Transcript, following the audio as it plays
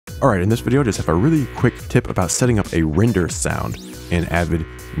Alright, in this video I just have a really quick tip about setting up a render sound in Avid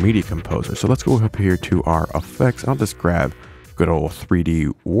Media Composer. So let's go up here to our effects. I'll just grab good old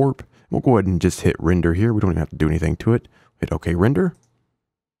 3D warp. We'll go ahead and just hit render here. We don't even have to do anything to it. Hit OK render.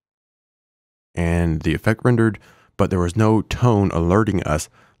 And the effect rendered, but there was no tone alerting us,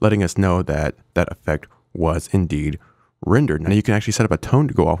 letting us know that that effect was indeed rendered. Now you can actually set up a tone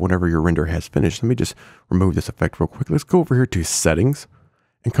to go off whenever your render has finished. Let me just remove this effect real quick. Let's go over here to settings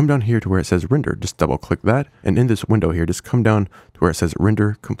and come down here to where it says render. Just double click that. And in this window here, just come down to where it says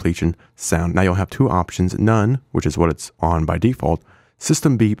render completion sound. Now you'll have two options, none, which is what it's on by default,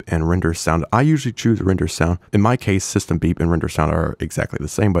 system beep and render sound. I usually choose render sound. In my case, system beep and render sound are exactly the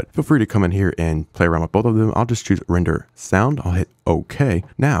same, but feel free to come in here and play around with both of them. I'll just choose render sound. I'll hit OK.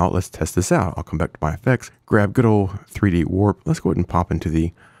 Now let's test this out. I'll come back to my effects, grab good old 3D warp. Let's go ahead and pop into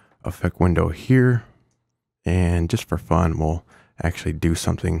the effect window here. And just for fun, we'll actually do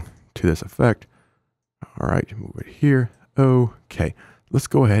something to this effect. All right, move it here. Okay, let's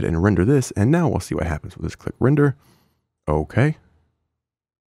go ahead and render this. And now we'll see what happens. We'll just click render. Okay.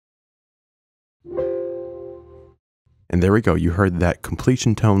 And there we go. You heard that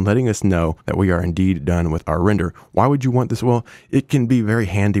completion tone letting us know that we are indeed done with our render. Why would you want this? Well, it can be very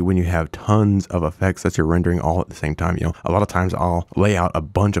handy when you have tons of effects that you're rendering all at the same time. You know, a lot of times I'll lay out a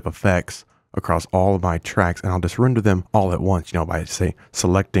bunch of effects across all of my tracks and I'll just render them all at once, you know, by say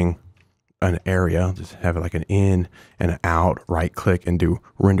selecting an area, just have it like an in and an out, right click and do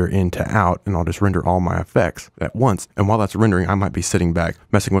render in to out, and I'll just render all my effects at once. And while that's rendering, I might be sitting back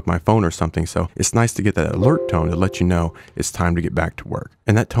messing with my phone or something. So it's nice to get that alert tone to let you know it's time to get back to work.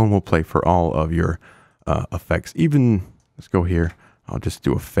 And that tone will play for all of your effects. Even, let's go here. I'll just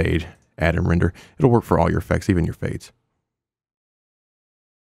do a fade, add and render. It'll work for all your effects, even your fades.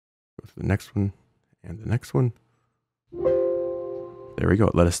 Go to the next one and the next one. There we go.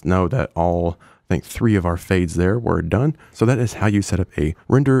 It let us know that all, I think 3 of our fades there were done. So that is how you set up a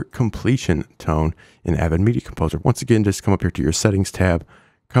render completion tone in Avid Media Composer. Once again, just come up here to your settings tab,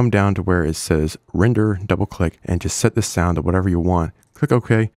 come down to where it says render, double click, and just set the sound to whatever you want. Click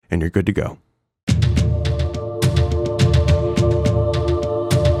OK, and you're good to go.